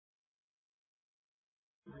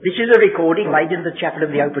This is a recording made in the chapel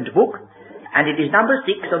of the Opened Book, and it is number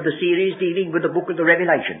 6 of the series dealing with the book of the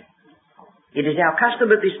Revelation. It is our custom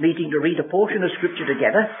at this meeting to read a portion of Scripture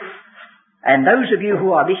together, and those of you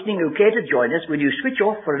who are listening who care to join us, will you switch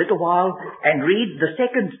off for a little while and read the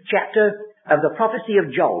 2nd chapter of the prophecy of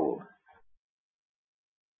Joel.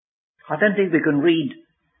 I don't think we can read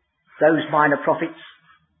those minor prophets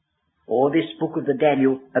or this book of the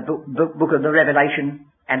book of the Revelation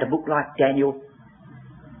and a book like Daniel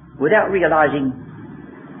without realizing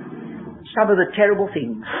some of the terrible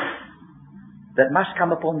things that must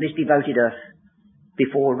come upon this devoted earth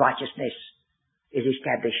before righteousness is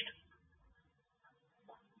established.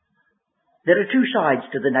 There are two sides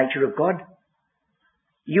to the nature of God.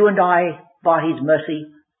 You and I, by His mercy,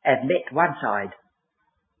 have met one side,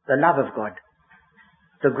 the love of God,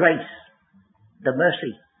 the grace, the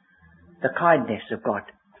mercy, the kindness of God.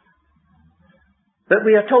 But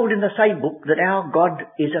we are told in the same book that our God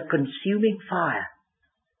is a consuming fire,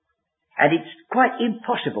 and it's quite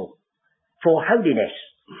impossible for holiness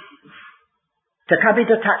to come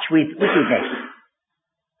into touch with wickedness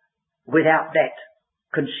without that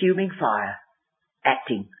consuming fire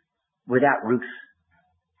acting without ruth,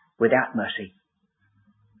 without mercy.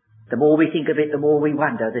 The more we think of it, the more we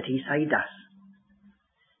wonder that He saved us.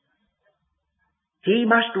 He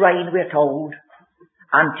must reign, we're told,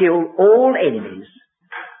 until all enemies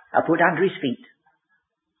are put under His feet.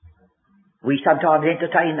 We sometimes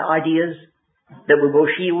entertain ideas that we will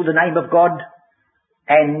shield the name of God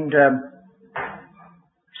and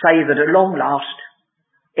say that at long last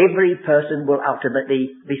every person will ultimately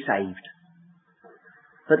be saved.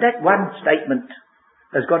 But that one statement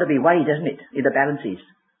has got to be weighed, hasn't it, in the balances.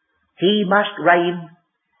 He must reign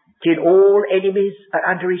till all enemies are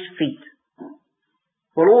under His feet.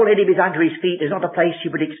 Well, all enemies under His feet is not a place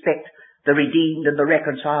you would expect the redeemed and the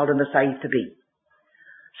reconciled and the saved to be.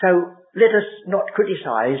 So let us not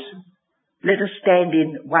criticise, let us stand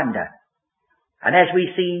in wonder. And as we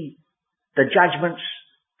see the judgments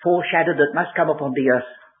foreshadowed that must come upon the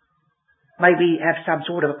earth, may we have some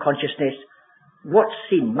sort of a consciousness what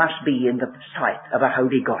sin must be in the sight of a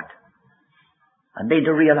holy God. And then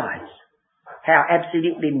to realise how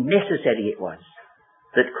absolutely necessary it was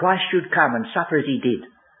that Christ should come and suffer as He did,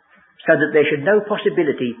 so that there should no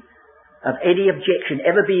possibility of any objection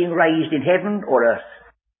ever being raised in heaven or earth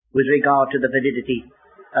with regard to the validity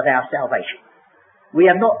of our salvation. We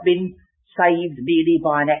have not been saved merely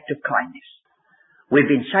by an act of kindness. We've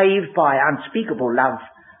been saved by unspeakable love,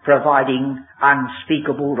 providing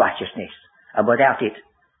unspeakable righteousness. And without it,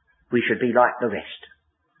 we should be like the rest,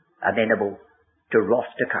 amenable to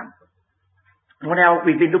wrath to come. Well, now,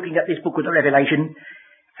 we've been looking at this book of the Revelation,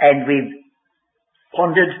 and we've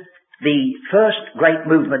pondered the first great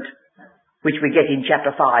movement, which we get in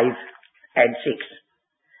chapter 5 and 6.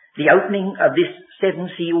 The opening of this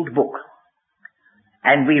 7-sealed book.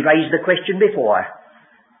 And we raised the question before,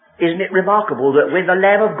 isn't it remarkable that when the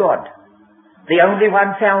Lamb of God, the only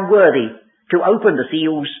one found worthy to open the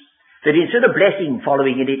seals, that instead of blessing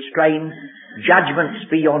following in its train, judgments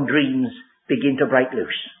beyond dreams begin to break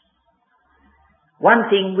loose. One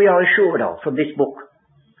thing we are assured of from this book,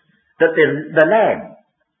 that the Lamb,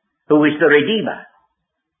 who is the Redeemer,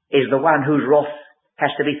 is the one whose wrath has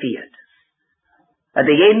to be feared. At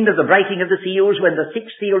the end of the breaking of the seals, when the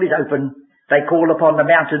 6th seal is open, they call upon the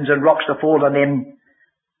mountains and rocks to fall on them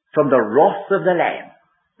from the wrath of the Lamb.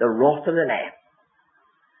 The wrath of the Lamb.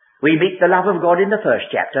 We meet the love of God in the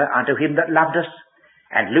first chapter, unto Him that loved us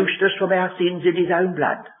and loosed us from our sins in His own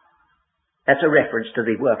blood. That's a reference to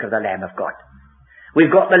the work of the Lamb of God.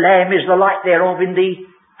 We've got the Lamb is the light thereof in the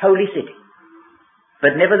holy city.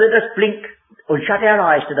 But never let us blink or shut our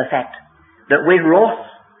eyes to the fact that when wrath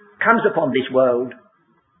comes upon this world,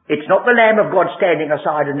 it's not the Lamb of God standing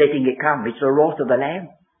aside and letting it come, it's the wrath of the Lamb.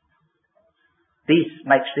 This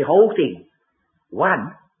makes the whole thing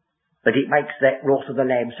one, but it makes that wrath of the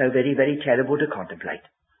Lamb so very, very terrible to contemplate.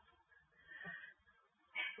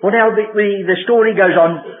 Well, now the story goes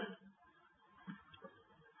on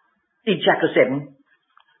in chapter 7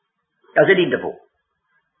 as an interval.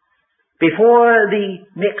 Before the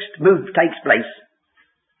next move takes place,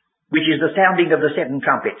 which is the sounding of the 7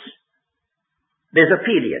 trumpets, there's a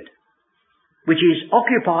period which is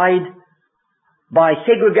occupied by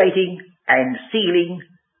segregating and sealing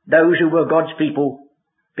those who were God's people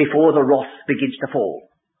before the wrath begins to fall.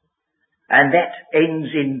 And that ends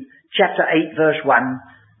in chapter 8 verse 1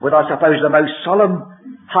 with, I suppose, the most solemn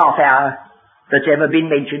half hour that's ever been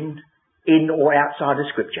mentioned in or outside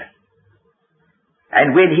of Scripture.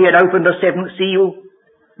 And when He had opened the 7th seal,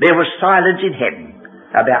 there was silence in heaven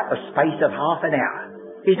about the space of half an hour.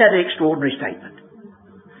 Isn't that an extraordinary statement?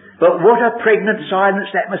 But what a pregnant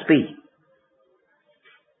silence that must be.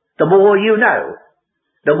 The more you know,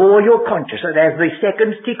 the more you're conscious that as the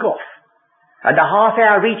seconds tick off and the half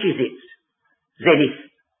hour reaches its zenith,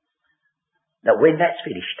 that when that's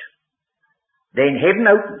finished, then heaven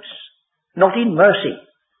opens, not in mercy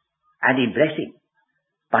and in blessing,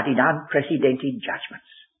 but in unprecedented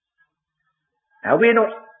judgments. Now we're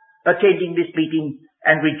not attending this meeting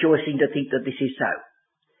and rejoicing to think that this is so,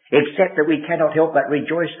 except that we cannot help but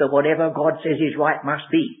rejoice that whatever God says is right must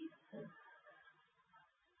be.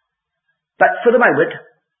 But for the moment,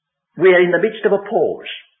 we are in the midst of a pause.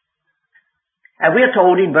 And we are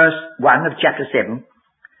told in verse 1 of chapter 7,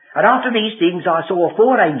 "And after these things I saw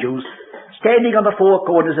 4 angels standing on the 4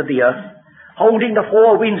 corners of the earth, holding the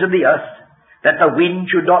 4 winds of the earth, that the wind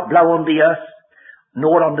should not blow on the earth,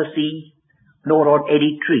 nor on the sea, nor on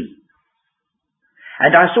any tree.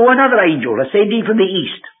 And I saw another angel ascending from the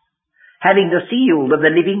east, having the seal of the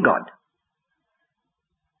living God."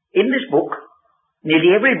 In this book,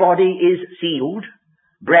 nearly everybody is sealed,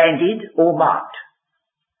 branded, or marked.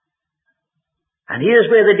 And here's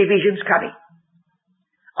where the division's coming.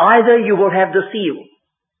 Either you will have the seal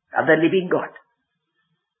of the living God,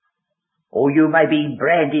 or you may be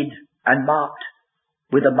branded and marked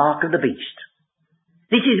with the mark of the beast.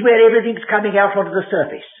 This is where everything's coming out onto the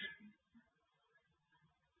surface.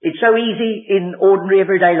 It's so easy in ordinary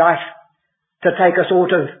everyday life to take a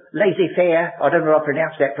sort of laissez-faire, I don't know if I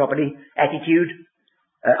pronounced that properly, attitude.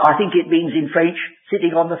 I think it means in French,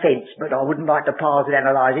 sitting on the fence, but I wouldn't like to pause and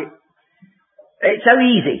analyse it. It's so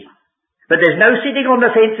easy. But there's no sitting on the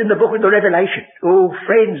fence in the book of the Revelation. Oh,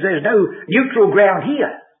 friends, there's no neutral ground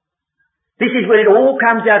here. This is when it all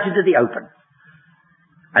comes out into the open.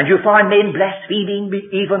 And you find men blaspheming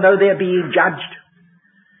even though they're being judged.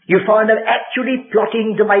 You find them actually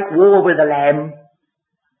plotting to make war with the Lamb.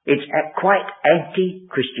 It's quite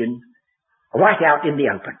anti-Christian, right out in the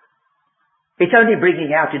open. It's only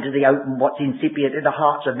bringing out into the open what's incipient in the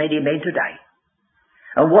hearts of many men today.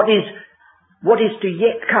 And what is to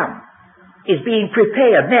yet come is being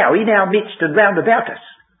prepared now in our midst and round about us.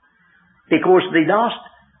 Because the last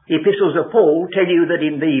epistles of Paul tell you that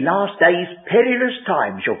in the last days perilous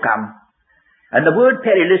times shall come. And the word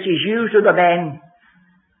perilous is used of a man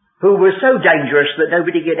who was so dangerous that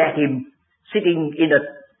nobody could at him sitting in a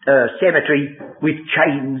cemetery with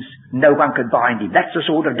chains, no one could bind him. That's the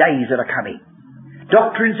sort of days that are coming.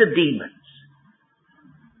 Doctrines of demons,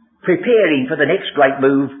 preparing for the next great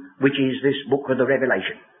move, which is this book of the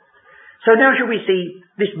Revelation. So now shall we see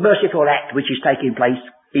this merciful act which is taking place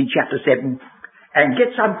in chapter 7 and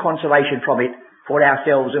get some consolation from it for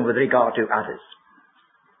ourselves and with regard to others.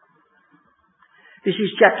 This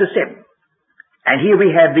is chapter 7. And here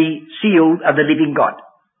we have the seal of the living God.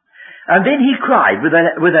 And then he cried to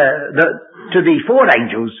the 4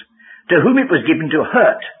 angels to whom it was given to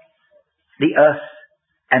hurt the earth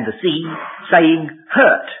and the sea, saying,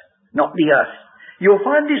 "Hurt, not the earth." You'll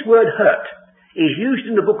find this word hurt is used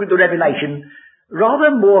in the book of the Revelation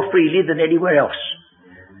rather more freely than anywhere else.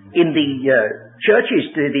 In the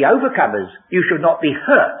churches, to the overcomers, you should not be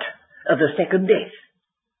hurt of the second death.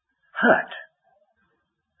 Hurt.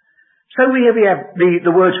 So here we have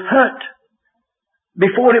the words hurt.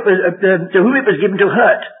 Before it was, to whom it was given to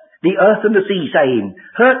hurt the earth and the sea, saying,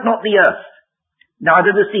 "Hurt not the earth,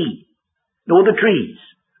 neither the sea, nor the trees,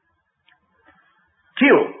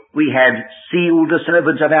 till we have sealed the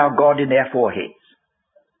servants of our God in their foreheads."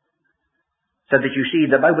 So that you see,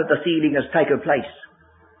 the moment the sealing has taken place,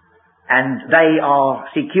 and they are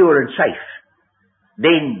secure and safe,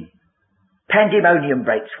 then pandemonium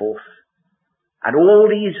breaks forth, and all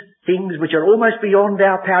these things which are almost beyond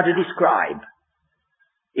our power to describe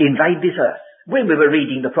invade this earth. When we were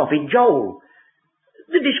reading the prophet Joel,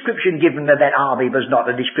 the description given of that army was not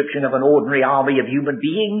a description of an ordinary army of human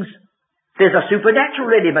beings. There's a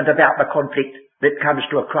supernatural element about the conflict that comes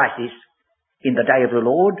to a crisis in the day of the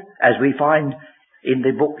Lord, as we find in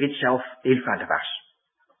the book itself in front of us.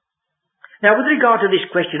 Now, with regard to this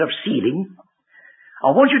question of sealing,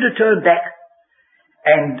 I want you to turn back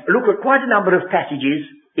and look at quite a number of passages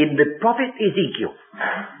in the prophet Ezekiel.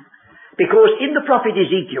 Because in the prophet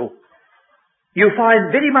Ezekiel, you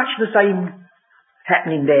find very much the same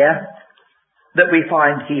happening there that we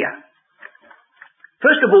find here.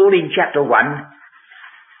 First of all, in chapter 1,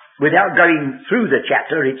 without going through the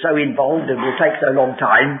chapter, it's so involved and will take so long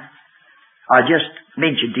time, I just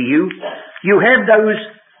mentioned to you, you have those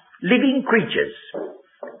living creatures.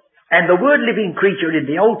 And the word living creature in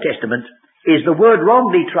the Old Testament is the word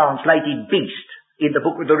wrongly translated beast in the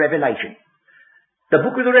book of the Revelation. The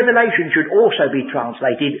book of the Revelation should also be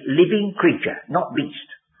translated living creature, not beast.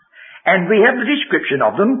 And we have the description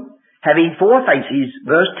of them having four faces,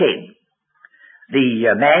 verse 10.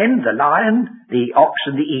 The man, the lion, the ox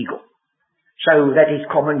and the eagle. So that is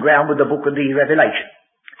common ground with the book of the Revelation.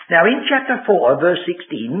 Now in chapter 4, verse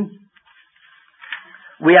 16,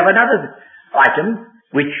 we have another item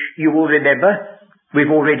which you will remember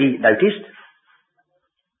we've already noticed.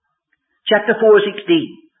 Chapter 4:16.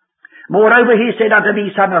 Moreover he said unto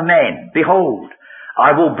me, Son of man, behold,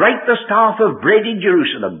 I will break the staff of bread in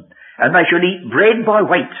Jerusalem, and they shall eat bread by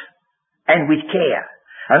weight, and with care,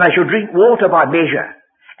 and they shall drink water by measure,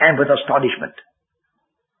 and with astonishment.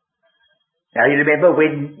 Now you remember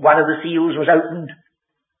when one of the seals was opened,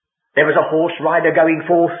 there was a horse rider going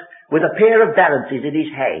forth with a pair of balances in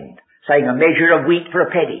his hand, saying a measure of wheat for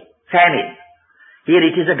a penny, famine. Here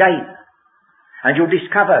it is again. And you'll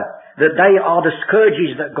discover that they are the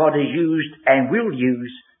scourges that God has used and will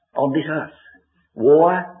use on this earth.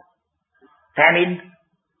 War, famine,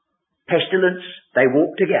 pestilence, they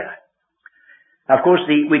walk together. Of course,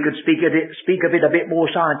 we could speak of it a bit more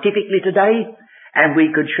scientifically today, and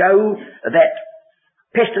we could show that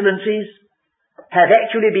pestilences have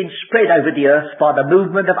actually been spread over the earth by the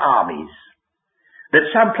movement of armies.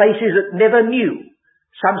 That some places that never knew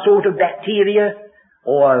some sort of bacteria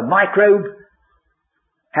or microbe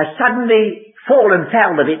has suddenly fallen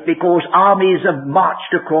foul of it because armies have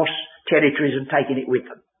marched across territories and taken it with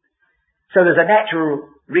them. So there's a natural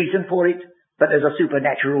reason for it, but there's a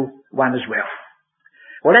supernatural one as well.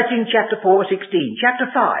 Well, that's in chapter 4:16. Chapter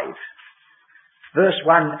 5, verse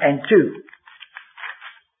 1 and 2.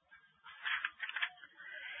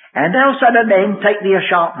 And thou, son of man, take thee a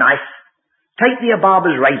sharp knife, take thee a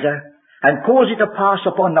barber's razor, and cause it to pass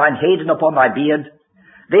upon thine head and upon thy beard.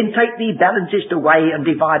 Then take thee balances to weigh and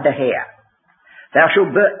divide the hair. Thou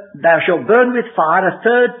shalt burn with fire a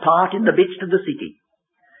third part in the midst of the city,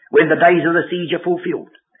 when the days of the siege are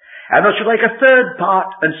fulfilled. And thou shalt take a third part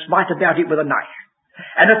and smite about it with a knife.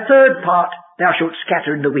 And a third part thou shalt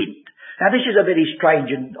scatter in the wind. Now this is a very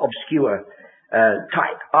strange and obscure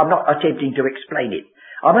type. I'm not attempting to explain it.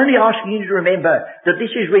 I'm only asking you to remember that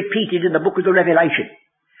this is repeated in the book of the Revelation.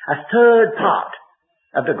 A third part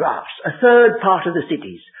of the grass, a third part of the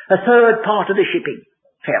cities, a third part of the shipping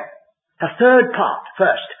fell. A third part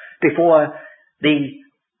first, before the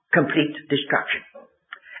complete destruction.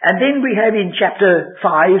 And then we have in chapter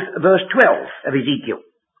 5, verse 12 of Ezekiel.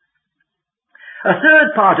 A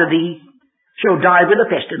third part of thee shall die with a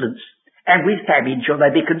pestilence, and with famine shall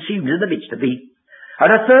they be consumed in the midst of thee.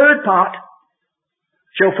 And a third part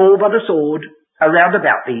shall fall by the sword around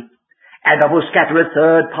about thee, and I will scatter a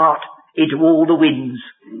third part into all the winds,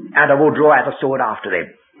 and I will draw out a sword after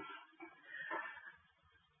them.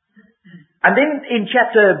 And then in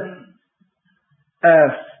chapter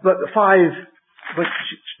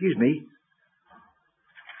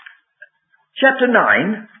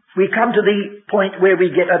 9, we come to the point where we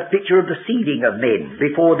get a picture of the seeding of men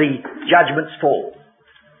before the judgments fall.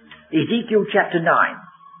 Ezekiel chapter 9.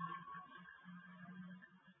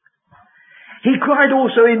 He cried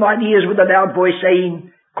also in mine ears with a loud voice,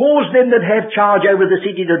 saying, Cause them that have charge over the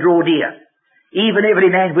city to draw near, even every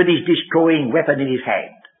man with his destroying weapon in his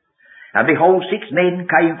hand. And behold, 6 men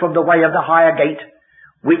came from the way of the higher gate,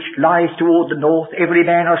 which lies toward the north, every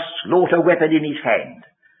man a slaughter weapon in his hand.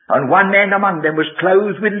 And one man among them was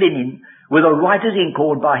clothed with linen, with a writer's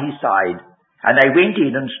inkhorn by his side. And they went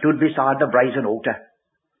in and stood beside the brazen altar.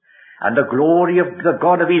 And the glory of the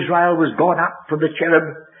God of Israel was gone up from the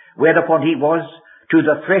cherub, whereupon he was, to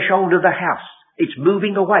the threshold of the house. It's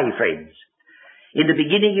moving away, friends. In the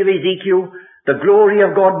beginning of Ezekiel, the glory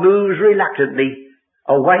of God moves reluctantly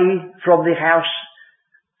away from the house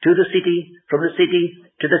to the city, from the city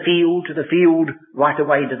to the field, right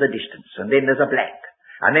away to the distance. And then there's a blank.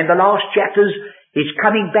 And then the last chapters is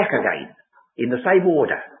coming back again in the same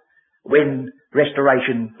order when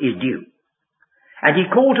restoration is due. And he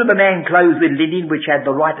called to the man clothed with linen, which had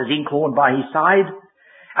the writer's inkhorn by his side.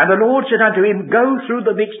 And the Lord said unto him, Go through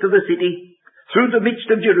the midst of the city, through the midst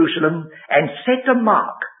of Jerusalem, and set a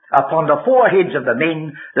mark upon the foreheads of the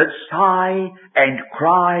men that sigh and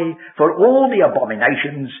cry for all the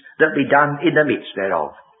abominations that be done in the midst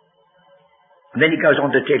thereof. And then he goes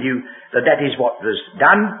on to tell you that that is what was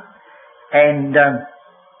done. And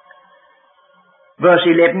verse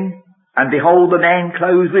 11, And behold, the man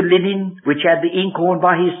clothed with linen, which had the inkhorn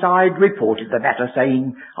by his side, reported the matter,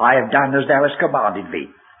 saying, I have done as thou hast commanded me.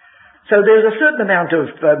 So there's a certain amount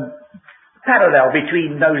of parallel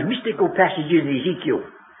between those mystical passages in Ezekiel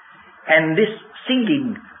and this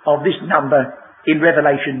singing of this number in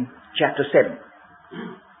Revelation chapter 7.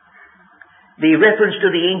 The reference to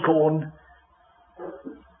the inkhorn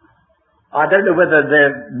I don't know whether there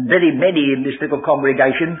are very many in this little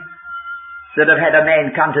congregation that have had a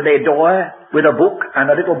man come to their door with a book and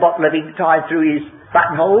a little bottle of ink tied through his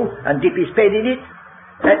buttonhole and dip his pen in it.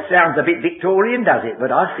 That sounds a bit Victorian, does it?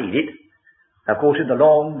 But I've seen it. Of course, in the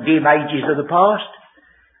long, dim ages of the past,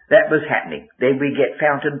 that was happening. Then we get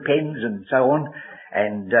fountain pens and so on,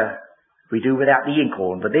 and we do without the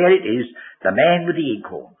inkhorn. But there it is, the man with the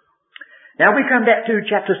inkhorn. Now we come back to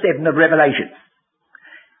chapter 7 of Revelation.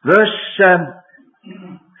 Verse 4.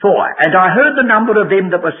 And I heard the number of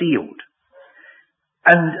them that were sealed.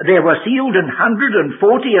 And there were sealed 144,000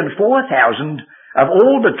 of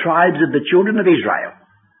all the tribes of the children of Israel.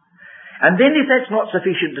 And then if that's not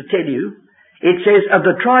sufficient to tell you, it says of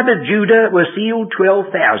the tribe of Judah were sealed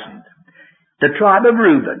 12,000. The tribe of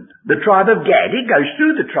Reuben, the tribe of Gad, it goes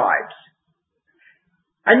through the tribes.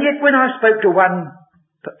 And yet when I spoke to one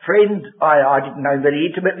friend, I didn't know very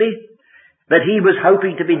intimately, but he was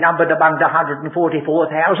hoping to be numbered among the 144,000.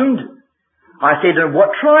 I said, and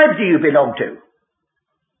what tribe do you belong to?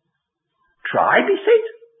 Tribe, he said?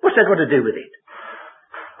 What's that got to do with it?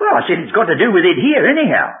 Well, I said, it's got to do with it here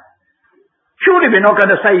anyhow. Surely we're not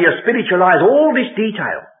going to say you spiritualize all this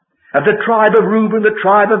detail of the tribe of Reuben, the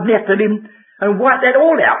tribe of Nephilim, and wipe that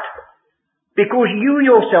all out. Because you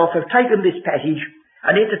yourself have taken this passage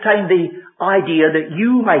and entertained the idea that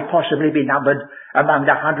you may possibly be numbered among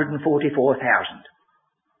the 144,000.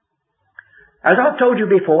 As I've told you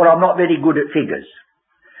before, I'm not very good at figures.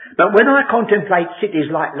 But when I contemplate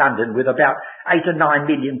cities like London with about 8 or 9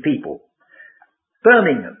 million people,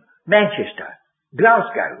 Birmingham, Manchester,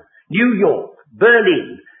 Glasgow, New York,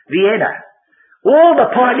 Berlin, Vienna, all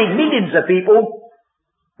the piling millions of people,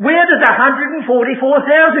 where does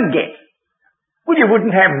 144,000 get? Well, you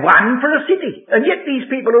wouldn't have one for a city. And yet these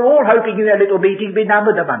people are all hoping in their little meeting to be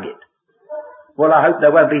numbered among it. Well, I hope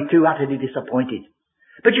they won't be too utterly disappointed.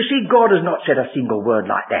 But you see, God has not said a single word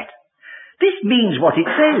like that. This means what it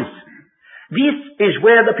says. This is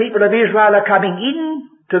where the people of Israel are coming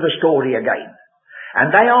into the story again. And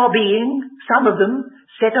they are being, some of them,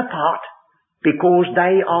 set apart because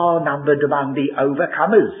they are numbered among the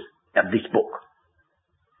overcomers of this book.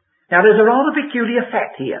 Now there's a rather peculiar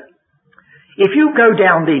fact here. If you go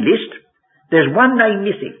down the list, there's one name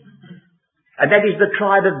missing, and that is the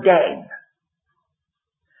tribe of Dan.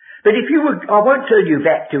 But if you were, I won't turn you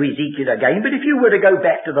back to Ezekiel again, but if you were to go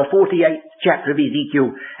back to the 48th chapter of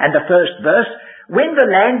Ezekiel and the first verse, when the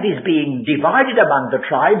land is being divided among the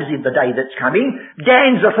tribes in the day that's coming,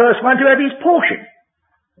 Dan's the first one to have his portion.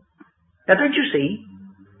 Now don't you see?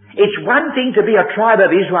 It's one thing to be a tribe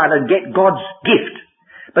of Israel and get God's gift,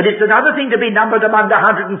 but it's another thing to be numbered among the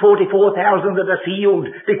 144,000 that are sealed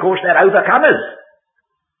because they're overcomers.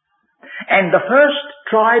 And the first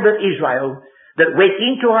tribe of Israel that went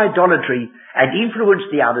into idolatry and influenced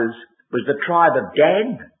the others was the tribe of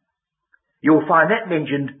Dan. You'll find that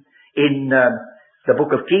mentioned in the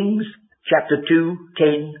book of Kings, chapter 2,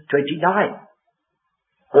 10, 29.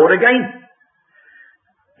 Or again,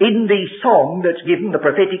 in the song that's given, the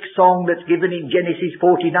prophetic song that's given in Genesis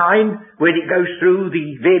 49, where it goes through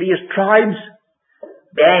the various tribes,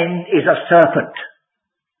 Dan is a serpent.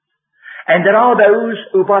 And there are those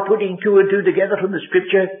who, by putting two and two together from the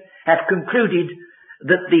scripture, have concluded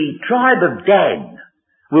that the tribe of Dan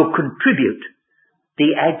will contribute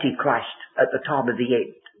the Antichrist at the time of the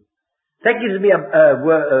end. That gives me a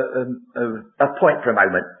point for a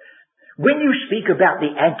moment. When you speak about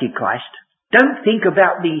the Antichrist, don't think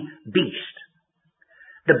about the beast.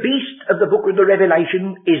 The beast of the book of the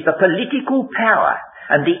Revelation is the political power,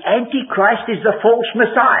 and the Antichrist is the false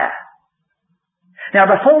Messiah. Now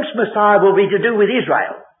the false Messiah will be to do with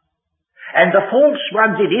Israel. And the false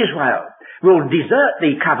ones in Israel will desert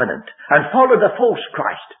the covenant and follow the false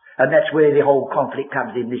Christ. And that's where the whole conflict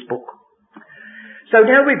comes in this book. So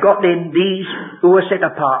now we've got then these who are set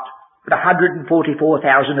apart, the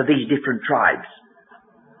 144,000 of these different tribes.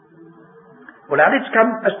 Well, now let's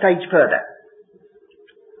come a stage further.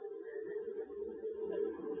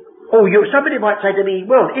 Oh, somebody might say to me,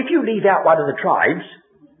 well, if you leave out one of the tribes,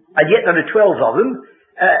 and yet there are 12 of them,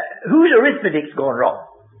 whose arithmetic's gone wrong?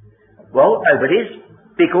 Well, nobody's,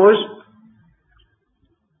 because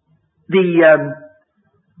the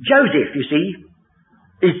Joseph, you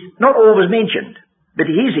see, is not always mentioned, but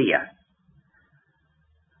he is here.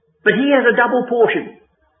 But he has a double portion,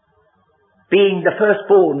 being the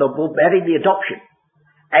firstborn of having the adoption,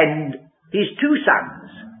 and his two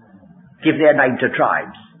sons give their name to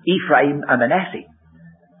tribes, Ephraim and Manasseh,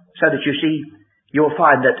 so that you see, you'll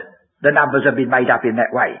find that the numbers have been made up in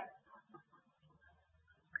that way.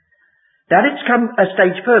 Now let's come a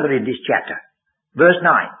stage further in this chapter. Verse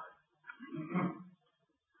 9.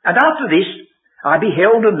 And after this I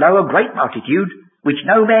beheld, and lo, a great multitude, which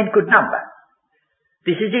no man could number.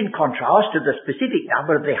 This is in contrast to the specific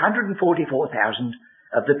number of the 144,000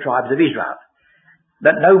 of the tribes of Israel,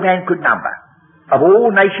 that no man could number, of all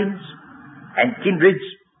nations and kindreds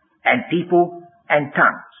and people and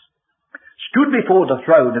tongues, stood before the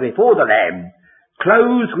throne and before the Lamb,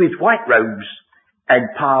 clothed with white robes and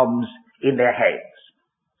palms in their hands.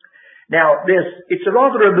 Now, it's a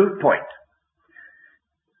rather a moot point.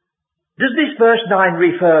 Does this verse 9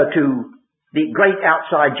 refer to the great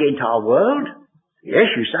outside Gentile world?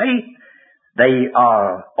 Yes, you say. They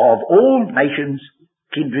are of all nations,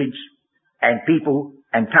 kindreds, and people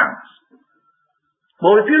and tongues.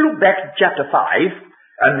 Well, if you look back at chapter 5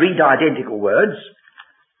 and read identical words,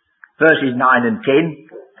 verses 9 and 10,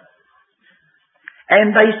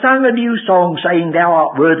 and they sung a new song, saying, Thou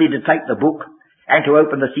art worthy to take the book and to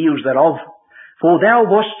open the seals thereof, for thou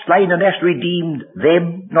wast slain and hast redeemed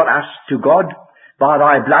them, not us, to God, by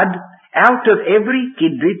thy blood, out of every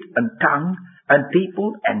kindred and tongue and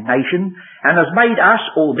people and nation, and hast made us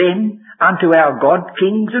or them unto our God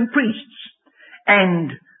kings and priests,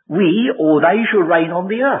 and we or they shall reign on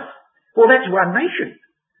the earth. Well, that's one nation.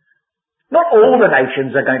 Not all the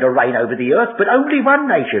nations are going to reign over the earth, but only one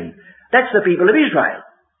nation. That's the people of Israel.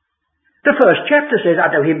 The first chapter says,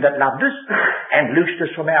 Unto him that loved us, and loosed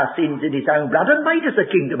us from our sins in his own blood, and made us a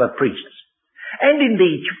kingdom of priests. And in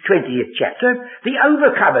the 20th chapter, the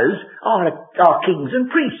overcomers are kings and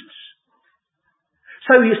priests.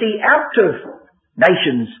 So you see, out of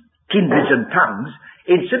nations, kindreds and tongues,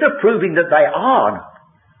 instead of proving that they are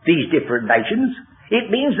these different nations,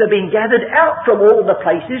 it means they're being gathered out from all the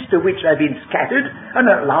places to which they've been scattered, and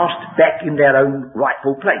at last back in their own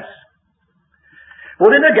rightful place. Well,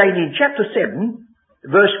 then again in chapter 7,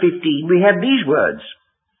 verse 15, we have these words,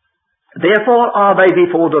 Therefore are they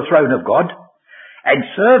before the throne of God,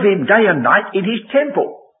 and serve him day and night in his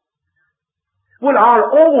temple. Well, are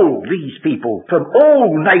all these people from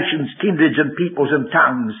all nations, kindreds and peoples and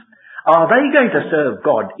tongues, are they going to serve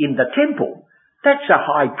God in the temple? That's a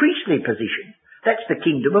high priestly position. That's the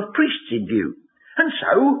kingdom of priests in view. And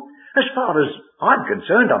so, as far as I'm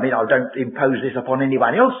concerned, I don't impose this upon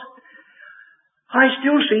anyone else, I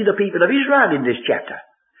still see the people of Israel in this chapter.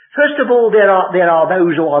 First of all, there are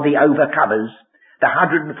those who are the overcomers, the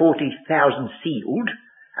 140,000 sealed,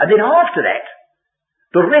 and then after that,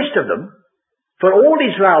 the rest of them, for all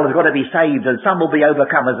Israel has got to be saved, and some will be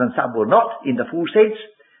overcomers and some will not, in the full sense.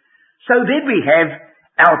 So then we have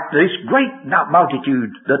out this great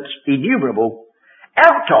multitude that's innumerable,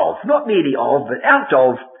 out of, not merely of, but out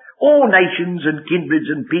of all nations and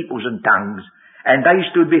kindreds and peoples and tongues, and they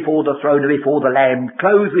stood before the throne and before the Lamb,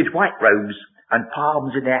 clothed with white robes and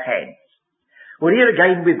palms in their hands. Well, here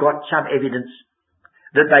again we've got some evidence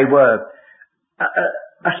that they were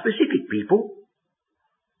a specific people.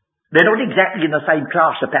 They're not exactly in the same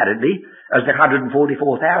class, apparently, as the 144,000.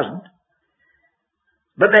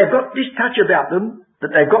 But they've got this touch about them, that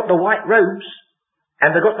they've got the white robes,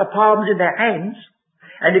 and they've got the palms in their hands.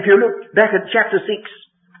 And if you look back at chapter 6,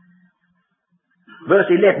 verse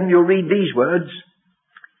 11, you'll read these words.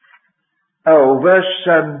 Verse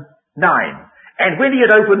 9. And when he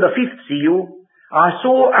had opened the fifth seal, I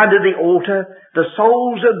saw under the altar the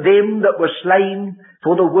souls of them that were slain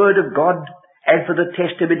for the word of God and for the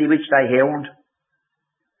testimony which they held.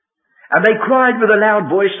 And they cried with a loud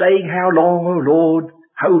voice, saying, How long, O Lord,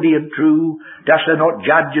 holy and true, dost thou not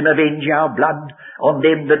judge and avenge our blood on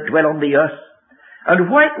them that dwell on the earth?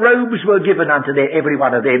 And white robes were given unto them, every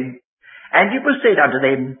one of them. And it was said unto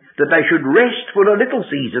them that they should rest for a little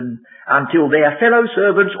season until their fellow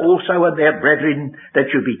servants also and their brethren that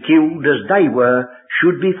should be killed as they were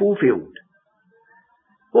should be fulfilled.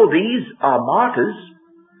 Well, these are martyrs.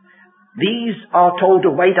 These are told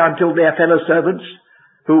to wait until their fellow servants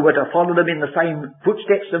who were to follow them in the same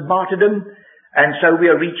footsteps of martyrdom. And so we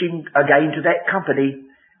are reaching again to that company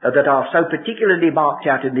that are so particularly marked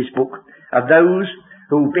out in this book of those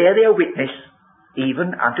who bear their witness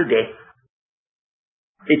even unto death.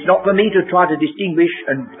 It's not for me to try to distinguish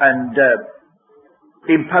and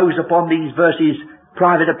impose upon these verses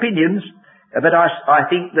private opinions, but I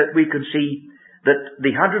think that we can see that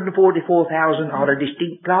the 144,000 are a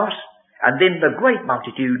distinct class, and then the great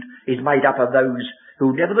multitude is made up of those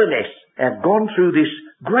who nevertheless have gone through this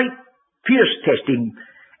great fierce testing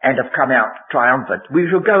and have come out triumphant. We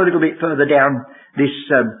shall go a little bit further down this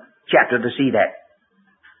chapter to see that.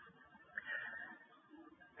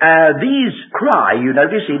 These cry, you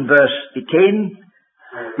notice in verse 10,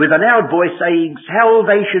 with a loud voice saying,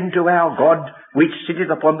 Salvation to our God, which sitteth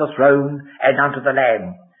upon the throne, and unto the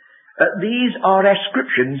Lamb. These are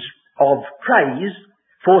ascriptions of praise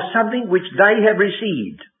for something which they have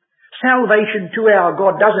received. Salvation to our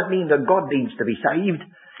God doesn't mean that God needs to be saved.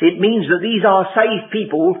 It means that these are saved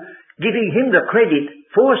people giving him the credit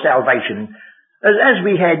for salvation, as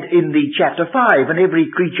we had in the chapter 5, and every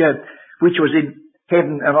creature which was in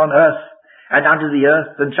heaven and on earth and under the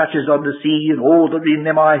earth, and such as on the sea, and all that in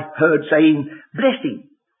them I heard saying, blessing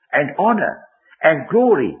and honour and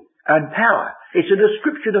glory and power. It's a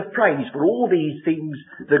description of praise for all these things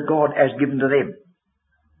that God has given to them.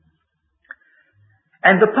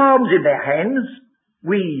 And the palms in their hands,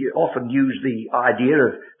 we often use the idea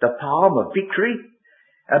of the palm of victory,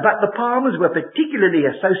 but the palms were particularly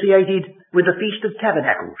associated with the Feast of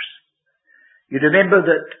Tabernacles. You remember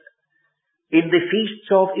that in the feasts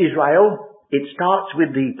of Israel, it starts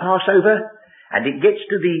with the Passover, and it gets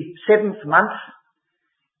to the 7th month.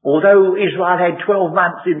 Although Israel had 12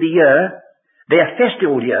 months in the year, their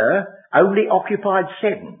festival year only occupied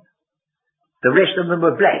 7. The rest of them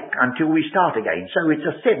were blank until we start again. So it's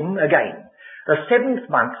a 7 again. The 7th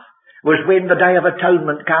month was when the Day of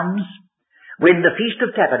Atonement comes, when the Feast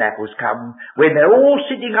of Tabernacles come, when they're all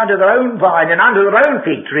sitting under their own vine and under their own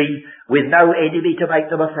fig tree with no enemy to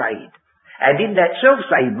make them afraid. And in that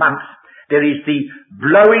self-same month, there is the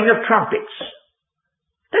blowing of trumpets.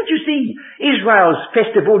 Don't you see, Israel's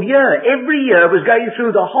festival year, every year was going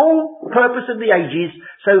through the whole purpose of the ages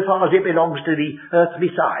so far as it belongs to the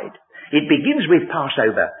earthly side. It begins with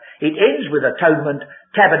Passover. It ends with atonement,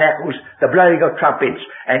 tabernacles, the blowing of trumpets,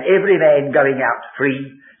 and every man going out free.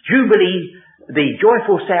 Jubilee, the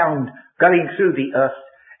joyful sound going through the earth,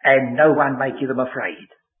 and no one making them afraid.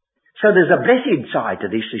 So there's a blessed side to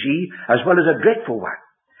this, as well as a dreadful one.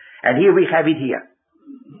 And here we have it here.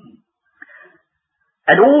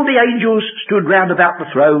 And all the angels stood round about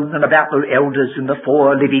the throne and about the elders and the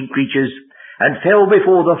 4 living creatures, and fell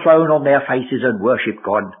before the throne on their faces and worshipped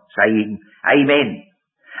God, saying, Amen.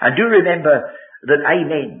 And do remember that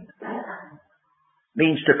Amen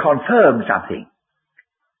means to confirm something.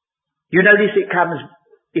 You notice it comes,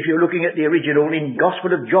 if you're looking at the original, in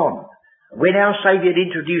Gospel of John. When our Saviour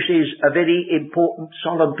introduces a very important,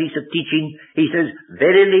 solemn piece of teaching, he says,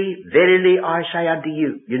 Verily, verily, I say unto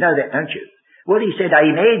you. You know that, don't you? Well, he said,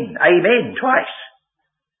 Amen, Amen, twice.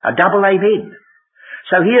 A double Amen.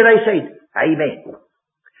 So here they said, Amen.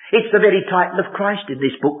 It's the very title of Christ in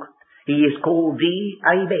this book. He is called the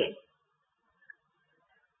Amen.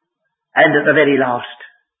 And at the very last,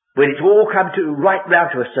 when it's all come to right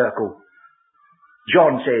round to a circle,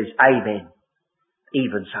 John says, Amen.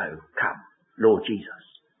 Even so, come, Lord Jesus.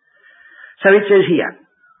 So it says here,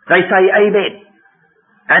 they say Amen.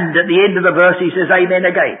 And at the end of the verse he says Amen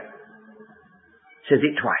again. Says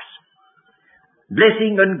it twice.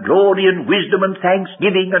 Blessing and glory and wisdom and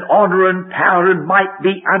thanksgiving and honour and power and might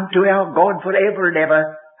be unto our God forever and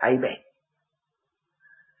ever. Amen.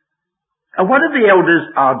 And one of the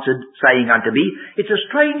elders answered, saying unto me, it's a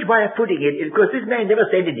strange way of putting it, because this man never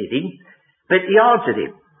said anything, but he answered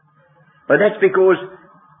him. But that's because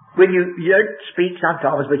when you don't speak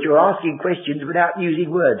sometimes, but you're asking questions without using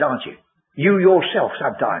words, aren't you? You yourself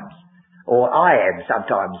sometimes, or I am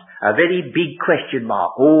sometimes, a very big question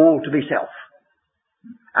mark, all to myself.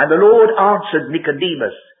 And the Lord answered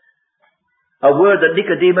Nicodemus, a word that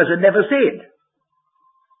Nicodemus had never said.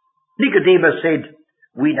 Nicodemus said,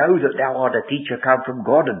 we know that thou art a teacher come from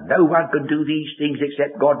God, and no one can do these things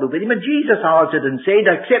except God be with him. And Jesus answered and said,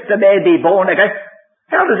 except a man be born again.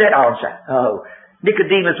 How does that answer? Oh,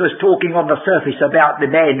 Nicodemus was talking on the surface about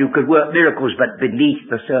the man who could work miracles, but beneath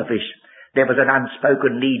the surface there was an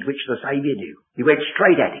unspoken need which the Saviour knew. He went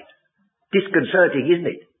straight at it. Disconcerting,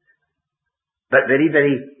 isn't it? But very,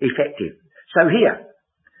 very effective. So here,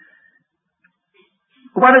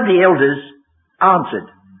 one of the elders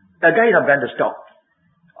answered. Again, I'm going to stop.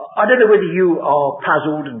 I don't know whether you are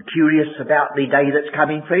puzzled and curious about the day that's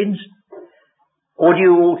coming, friends, or do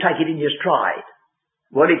you all take it in your stride?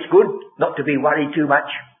 Well, it's good not to be worried too much.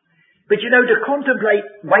 But you know, to contemplate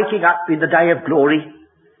waking up in the day of glory,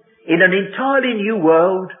 in an entirely new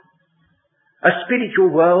world, a spiritual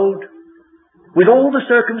world, with all the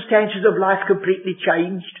circumstances of life completely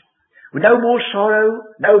changed, with no more sorrow,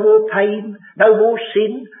 no more pain, no more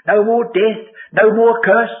sin, no more death, no more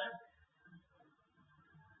curse,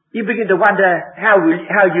 you begin to wonder how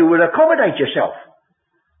you will accommodate yourself.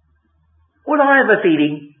 Well, I have a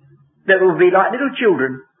feeling that we'll be like little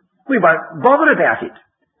children. We won't bother about it.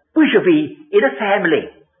 We shall be in a family.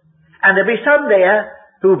 And there'll be some there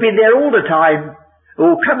who've been there all the time,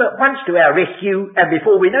 who'll come at once to our rescue, and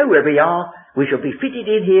before we know where we are, we shall be fitted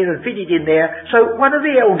in here and fitted in there. So one of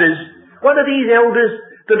these elders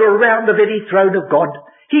that are around the very throne of God,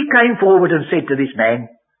 he came forward and said to this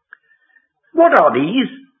man, What are these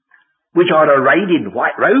which are arrayed in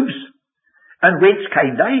white robes? And whence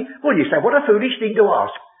came they? Well, you say, what a foolish thing to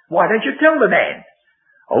ask. Why don't you tell the man?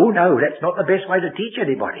 Oh no, that's not the best way to teach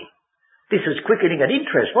anybody. This is quickening an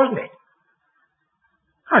interest, wasn't it?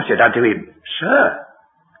 I said unto him, Sir,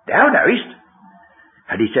 thou knowest.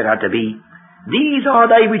 And he said unto me, These are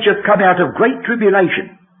they which have come out of great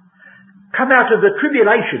tribulation. Come out of the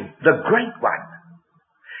tribulation, the great one.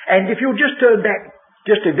 And if you'll just turn back,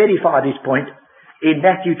 just to verify this point, in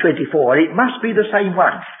Matthew 24, it must be the same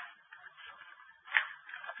one.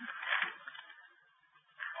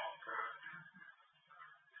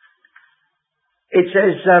 It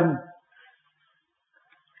says,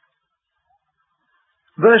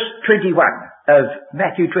 verse 21 of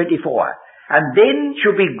Matthew 24, And then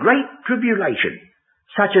shall be great tribulation,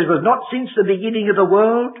 such as was not since the beginning of the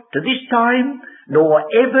world to this time, nor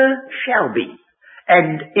ever shall be.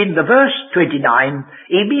 And in the verse 29,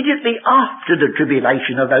 immediately after the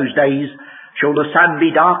tribulation of those days, shall the sun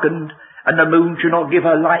be darkened, and the moon shall not give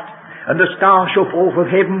her light, and the stars shall fall from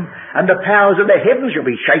heaven, and the powers of the heavens shall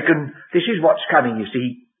be shaken. This is what's coming, you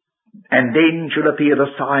see. And then shall appear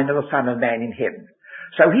the sign of the Son of Man in heaven.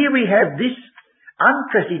 So here we have this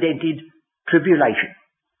unprecedented tribulation.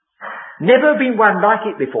 Never been one like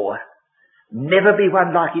it before. Never be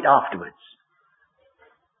one like it afterwards.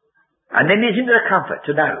 And then isn't it a comfort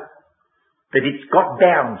to know that it's got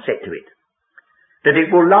bounds set to it? That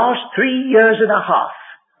it will last 3 years and a half,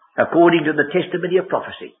 according to the testimony of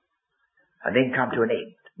prophecy, and then come to an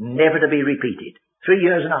end, never to be repeated. 3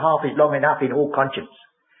 years and a half is long enough in all conscience.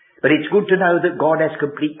 But it's good to know that God has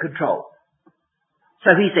complete control.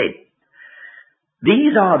 So he said,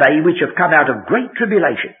 These are they which have come out of great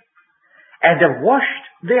tribulation, and have washed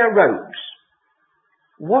their robes.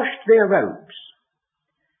 Washed their robes.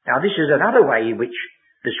 Now this is another way in which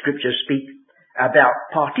the scriptures speak about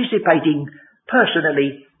participating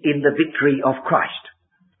personally in the victory of Christ.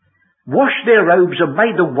 Washed their robes and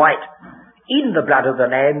made them white in the blood of the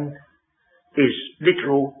Lamb is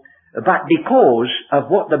literal, but because of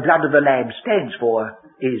what the blood of the Lamb stands for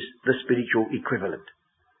is the spiritual equivalent.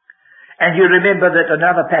 And you remember that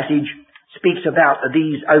another passage speaks about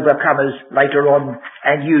these overcomers later on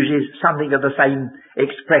and uses something of the same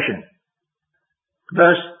expression.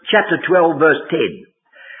 Chapter 12, verse 10.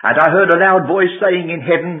 And I heard a loud voice saying in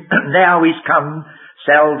heaven, Now is come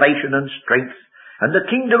salvation and strength, and the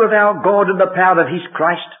kingdom of our God and the power of his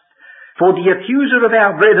Christ. For the accuser of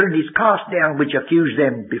our brethren is cast down, which accused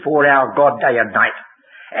them before our God day and night.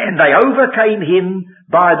 And they overcame him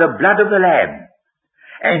by the blood of the Lamb,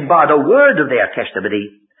 and by the word of their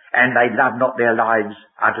testimony, and they loved not their lives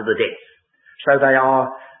unto the death. So they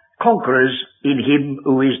are conquerors in him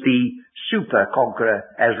who is the super conqueror,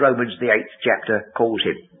 as Romans the 8th chapter calls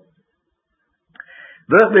him.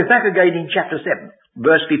 We're back again in chapter 7,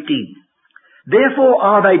 verse 15. Therefore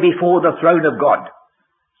are they before the throne of God,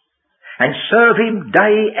 and serve him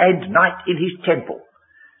day and night in his temple.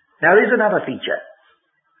 Now there's another feature.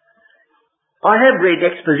 I have read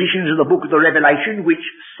expositions of the book of the Revelation which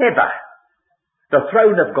sever the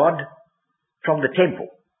throne of God from the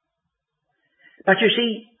temple. But you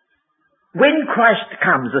see, when Christ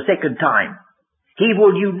comes the second time, he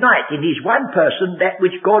will unite in his one person that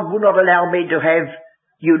which God will not allow men to have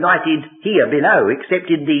united here below,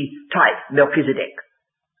 except in the type Melchizedek.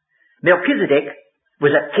 Melchizedek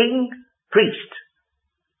was a king priest.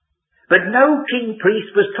 But no king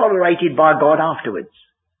priest was tolerated by God afterwards.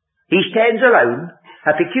 He stands alone,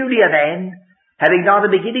 a peculiar man, having neither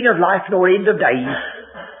beginning of life nor end of days.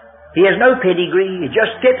 He has no pedigree, he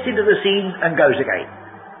just steps into the scene and goes again.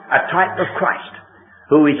 A type of Christ,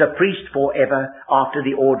 who is a priest forever after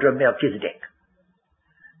the order of Melchizedek.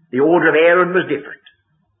 The order of Aaron was different.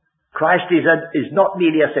 Christ is not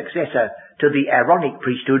merely a successor to the Aaronic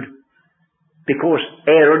priesthood, because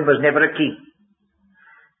Aaron was never a king.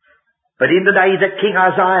 But in the days that King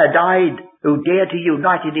Isaiah died, who dared to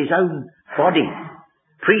unite in his own body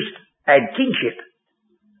priest and kingship,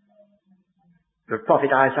 the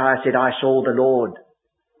prophet Isaiah said, I saw the Lord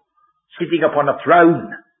sitting upon a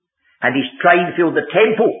throne, and his train filled the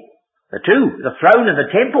temple, the throne and the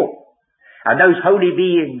temple. And those holy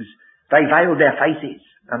beings, they veiled their faces,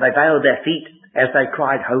 and they veiled their feet as they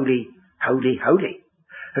cried, Holy, holy, holy.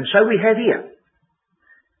 And so we have here.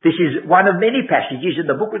 This is one of many passages in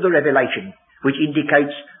the book of the Revelation which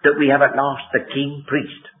indicates that we have at last the king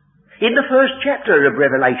priest. In the first chapter of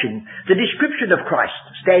Revelation, the description of Christ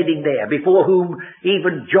standing there, before whom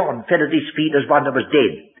even John fell at his feet as one that was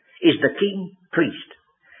dead, is the king priest.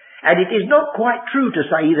 And it is not quite true to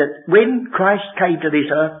say that when Christ came to this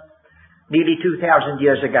earth, nearly 2,000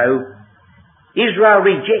 years ago, Israel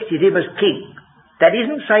rejected him as king. That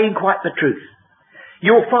isn't saying quite the truth.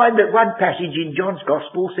 You'll find that one passage in John's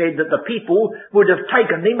Gospel said that the people would have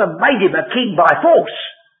taken him and made him a king by force.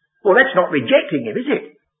 Well, that's not rejecting him, is it?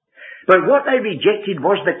 But what they rejected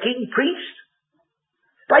was the king priest.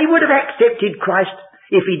 They would have accepted Christ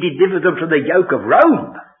if he delivered them from the yoke of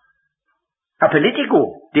Rome. A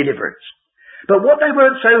political deliverance. But what they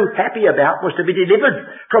weren't so happy about was to be delivered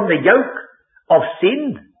from the yoke of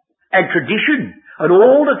sin and tradition and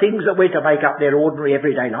all the things that were to make up their ordinary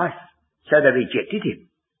everyday life. So they rejected him.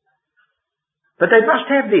 But they must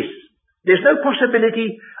have this. There's no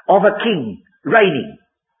possibility of a king reigning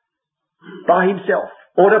by himself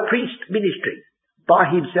or a priest ministry by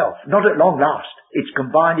himself. Not at long last. It's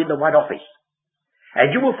combined in the one office.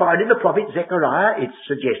 And you will find in the prophet Zechariah, it's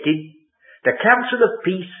suggested, the counsel of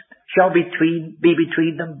peace shall be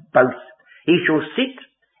between them both. He shall sit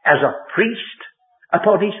as a priest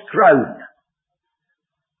upon his throne.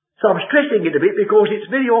 So I'm stressing it a bit because it's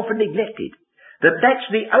very often neglected that that's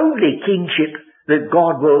the only kingship that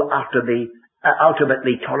God will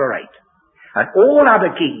ultimately tolerate. And all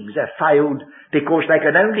other kings have failed because they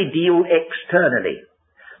can only deal externally.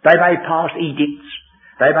 They may pass edicts,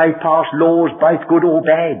 they may pass laws both good or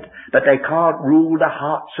bad, but they can't rule the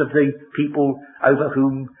hearts of the people over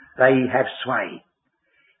whom they have sway.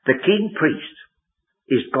 The king priest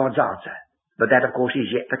is God's answer, but that of course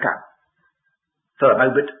is yet to come. For the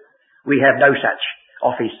moment, we have no such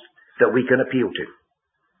office that we can appeal to.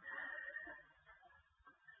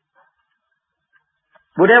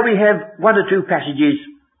 Well, now we have one or two passages.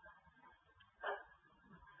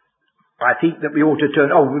 I think that we ought to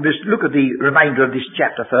we must look at the remainder of this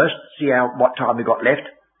chapter first, see what time we got left.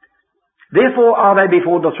 Therefore are they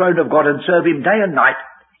before the throne of God, and serve him day and night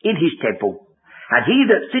in his temple. And he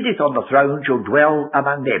that sitteth on the throne shall dwell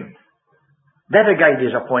among them. That again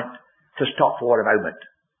is a point to stop for a moment.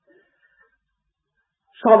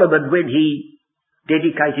 Solomon, when he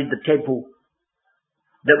dedicated the temple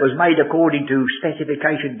that was made according to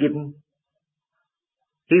specification given,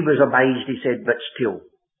 he was amazed, he said, but still.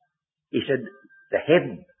 He said, the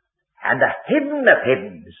heaven and the heaven of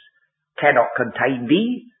heavens cannot contain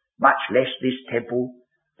thee, much less this temple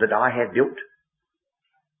that I have built.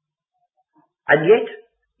 And yet,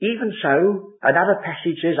 even so, another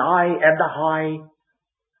passage says, I am the high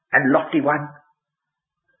and lofty one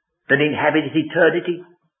that inhabiteth eternity,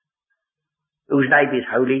 whose name is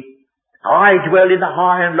holy. I dwell in the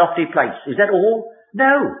high and lofty place. Is that all?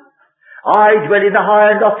 No. I dwell in the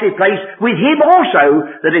high and lofty place with him also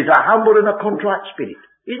that is a humble and a contrite spirit.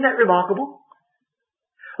 Isn't that remarkable?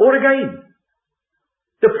 Or again,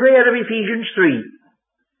 the prayer of Ephesians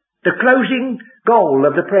 3, the closing goal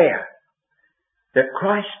of the prayer, that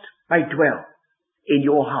Christ may dwell in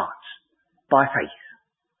your hearts by faith.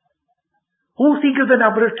 Oh, think of the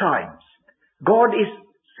number of times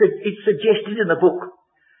it's suggested in the book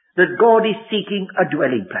that God is seeking a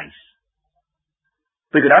dwelling place.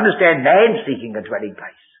 We could understand man seeking a dwelling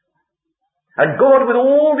place. And God, with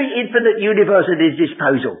all the infinite universe at his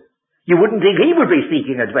disposal, you wouldn't think he would be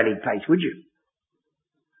seeking a dwelling place, would you?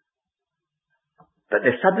 But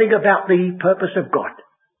there's something about the purpose of God.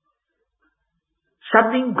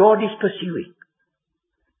 Something God is pursuing.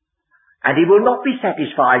 And he will not be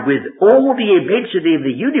satisfied with all the immensity of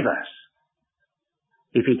the universe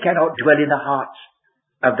if he cannot dwell in the hearts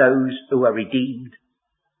of those who are redeemed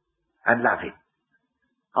and love him.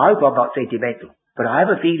 I hope I'm not sentimental, but I have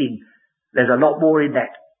a feeling there's a lot more in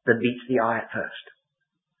that than meets the eye at first.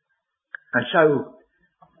 And so,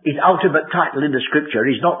 his ultimate title in the scripture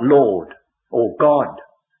is not Lord or God.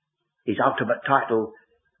 His ultimate title,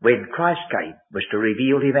 when Christ came, was to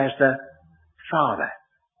reveal him as the Father.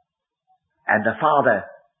 And the Father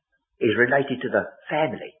is related to the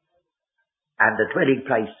family. And the dwelling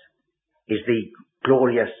place is the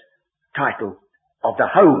glorious title of the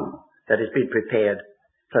home that has been prepared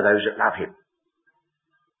for those that love him.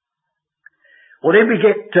 Well, then we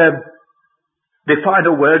get the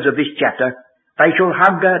final words of this chapter. They shall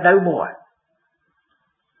hunger no more.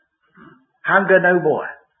 Hunger no more.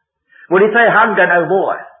 Well, if they hunger no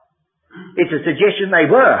more, it's a suggestion they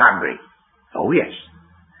were hungry. Oh, yes.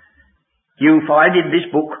 You find in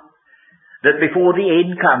this book that before the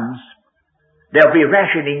end comes, there'll be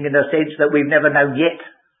rationing in a sense that we've never known yet.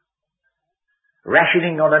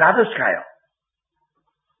 Rationing on another scale.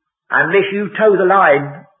 Unless you toe the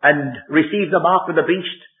line and receive the mark of the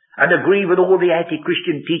beast and agree with all the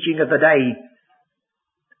anti-Christian teaching of the day,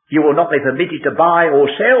 you will not be permitted to buy or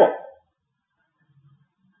sell.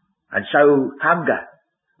 And so hunger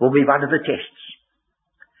will be one of the tests.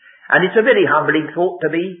 And it's a very humbling thought to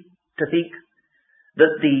me to think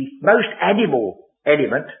that the most animal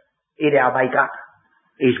element in our make-up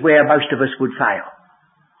is where most of us would fail.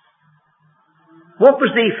 What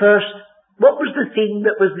was the thing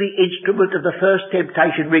that was the instrument of the first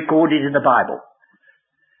temptation recorded in the Bible?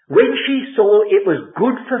 When she saw it was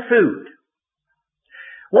good for food.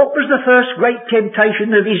 What was the first great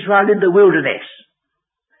temptation of Israel in the wilderness?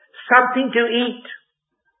 Something to eat.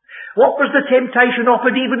 What was the temptation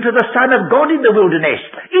offered even to the Son of God in the wilderness?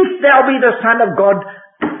 If thou be the Son of God,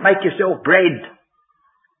 make yourself bread.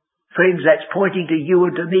 Friends, that's pointing to you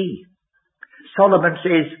and to me. Solomon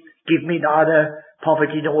says, give me neither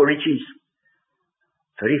poverty nor riches.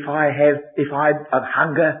 For if I have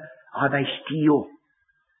hunger, I may steal.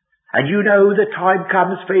 And you know the time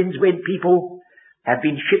comes, friends, when people have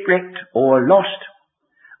been shipwrecked or lost,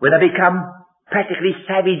 when they become practically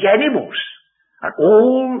savage animals, and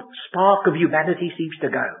all spark of humanity seems to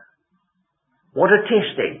go. What a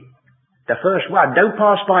test then. The first one, don't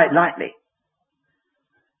pass by it lightly.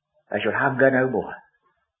 They shall hunger no more.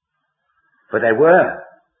 For they were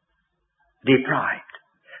deprived.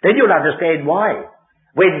 Then you'll understand why.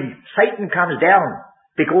 When Satan comes down,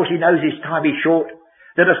 because he knows his time is short,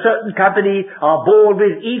 that a certain company are born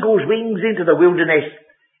with eagle's wings into the wilderness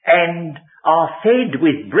and are fed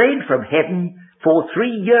with bread from heaven for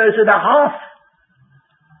 3 years and a half.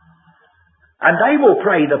 And they will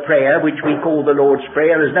pray the prayer which we call the Lord's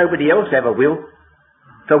Prayer as nobody else ever will.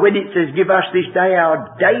 For when it says, give us this day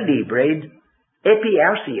our daily bread,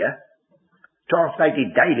 epiousia,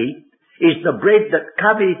 translated daily, is the bread that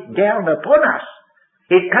cometh down upon us.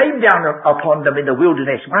 It came down upon them in the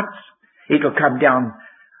wilderness once. It will come down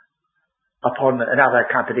upon another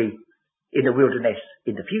company in the wilderness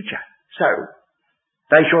in the future. So,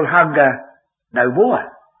 they shall hunger no more,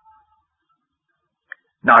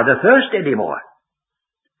 neither thirst any more,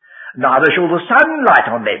 neither shall the sun light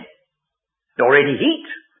on them, nor any heat.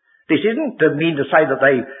 This isn't to mean to say that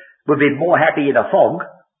they will be more happy in a fog,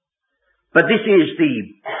 but this is the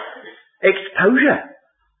exposure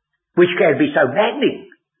which can be so maddening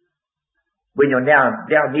when you're down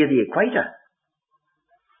near the equator.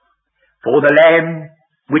 For the Lamb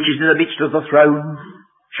which is in the midst of the throne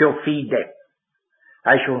shall feed them.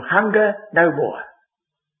 They shall hunger no more.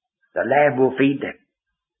 The Lamb will feed them.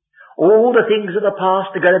 All the things of the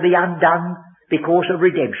past are going to be undone because of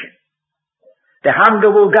redemption. The hunger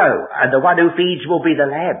will go, and the one who feeds will be the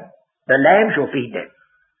Lamb. The Lamb shall feed them.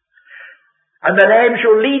 And the Lamb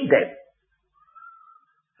shall lead them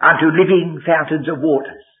unto living fountains of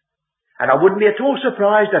waters. And I wouldn't be at all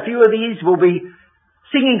surprised a few of these will be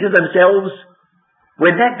singing to themselves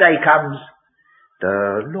when that day comes,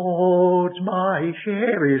 the Lord's my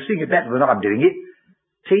share. He'll sing it better than I'm doing it.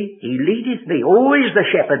 See, he leadeth me, always the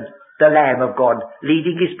shepherd, the Lamb of God,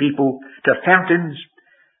 leading his people to fountains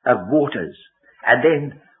of waters. And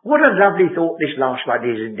then, what a lovely thought this last one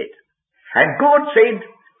is, isn't it? And God said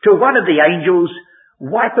to one of the angels,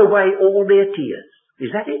 wipe away all their tears. Is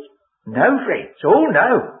that it? No, friends. Oh,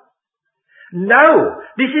 no. No.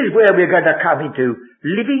 This is where we're going to come into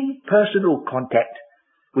living personal contact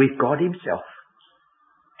with God himself.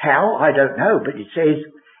 How? I don't know, but it says,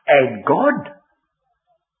 and God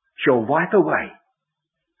shall wipe away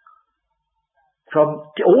from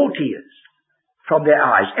all tears from their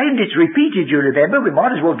eyes. And it's repeated, you remember. We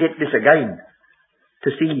might as well get this again to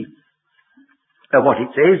see what it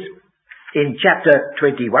says in chapter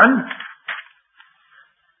 21.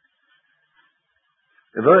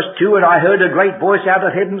 Verse 2, and I heard a great voice out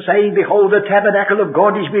of heaven saying, behold, the tabernacle of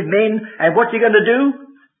God is with men, and what's he going to do?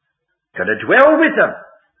 Going to dwell with them.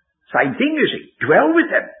 Same thing, you see. Dwell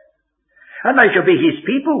with them. And they shall be his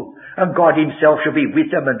people, and God himself shall be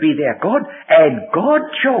with them and be their God, and God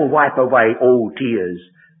shall wipe away all tears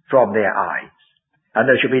from their eyes. And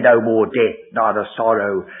there shall be no more death, neither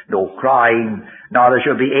sorrow, nor crying, neither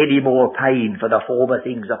shall be any more pain, for the former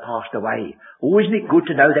things are passed away. Oh, isn't it good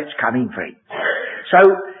to know that's coming, friends? So,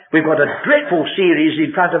 we've got a dreadful series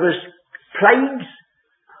in front of us, plagues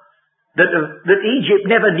that Egypt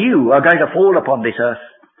never knew are going to fall upon this earth.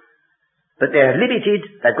 But they're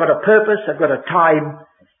limited, they've got a purpose, they've got a time,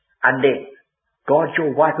 and then God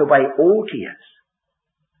shall wipe away all tears,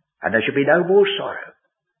 and there shall be no more sorrow,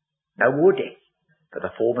 no more death, for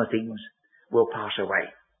the former things will pass away.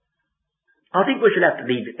 I think we shall have to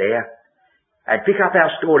leave it there, and pick up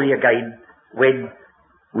our story again when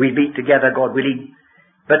we meet together, God willing.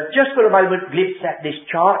 But just for a moment, glimpse at this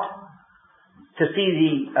chart to see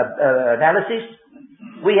the analysis.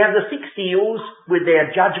 We have the 6 seals with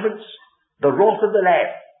their judgments, the wrath of the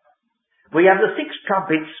Lamb. We have the 6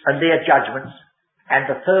 trumpets and their judgments, and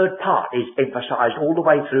the third part is emphasized all the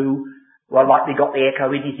way through, well, like we got the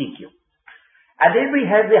echo in Ezekiel. And then we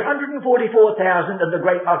have the 144,000 and the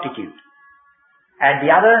great multitude. And the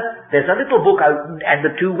other, there's a little book opened and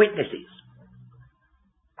the two witnesses.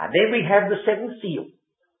 And then we have the seventh seal.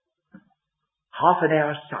 Half an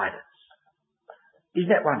hour's silence. Isn't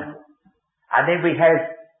that wonderful? And then we have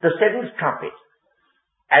the seventh trumpet.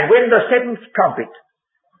 And when the seventh trumpet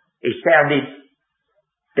is sounded,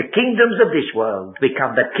 the kingdoms of this world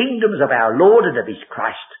become the kingdoms of our Lord and of his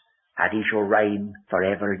Christ, and he shall reign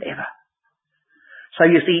forever and ever. So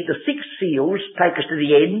you see, the six seals take us to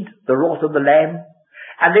the end, the wrath of the Lamb,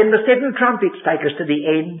 and then the seven trumpets take us to the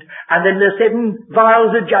end, and then the seven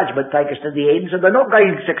vials of judgment take us to the end. So they're not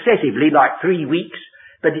going successively like 3 weeks,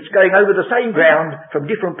 but it's going over the same ground from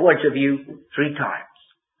different points of view 3 times.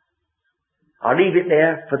 I'll leave it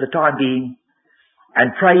there for the time being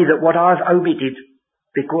and pray that what I've omitted,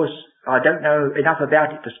 because I don't know enough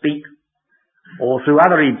about it to speak, or through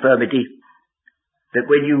other infirmity, that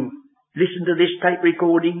when you listen to this tape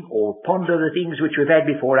recording or ponder the things which we've had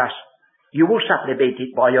before us, you will supplement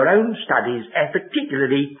it by your own studies, and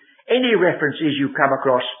particularly any references you come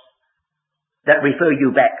across that refer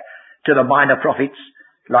you back to the minor prophets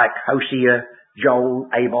like Hosea, Joel,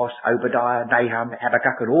 Amos, Obadiah, Nahum,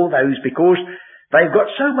 Habakkuk, and all those, because they've got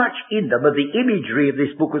so much in them of the imagery of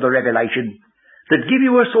this book of the Revelation that give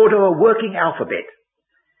you a sort of a working alphabet.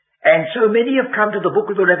 And so many have come to the book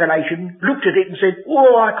of the Revelation, looked at it and said,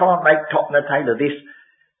 oh, I can't make top and the tail of this.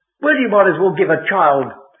 Well, you might as well give a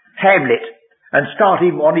child Hamlet and start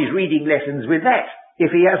him on his reading lessons with that,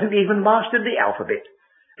 if he hasn't even mastered the alphabet.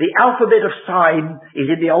 The alphabet of sign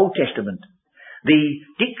is in the Old Testament. The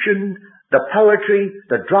diction, the poetry,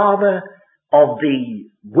 the drama of the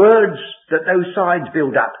words that those signs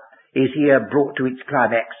build up is here brought to its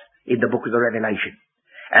climax in the book of the Revelation.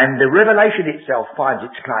 And the revelation itself finds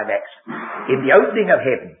its climax in the opening of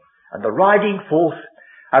heaven and the riding forth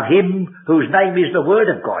of him whose name is the Word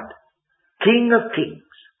of God, King of kings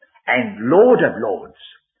and Lord of lords.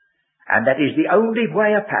 And that is the only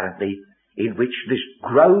way, apparently, in which this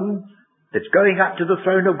groan that's going up to the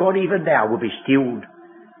throne of God even now will be stilled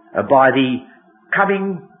by the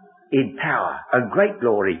coming in power and great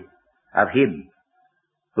glory of him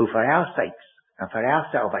who for our sakes and for our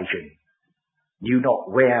salvation knew not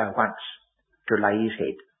where once to lay his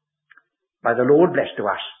head. May the Lord bless to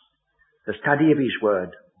us the study of his word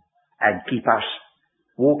and keep us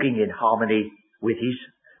walking in harmony with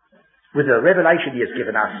the revelation he has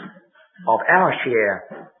given us of our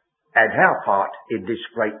share and our part in this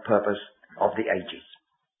great purpose of the ages.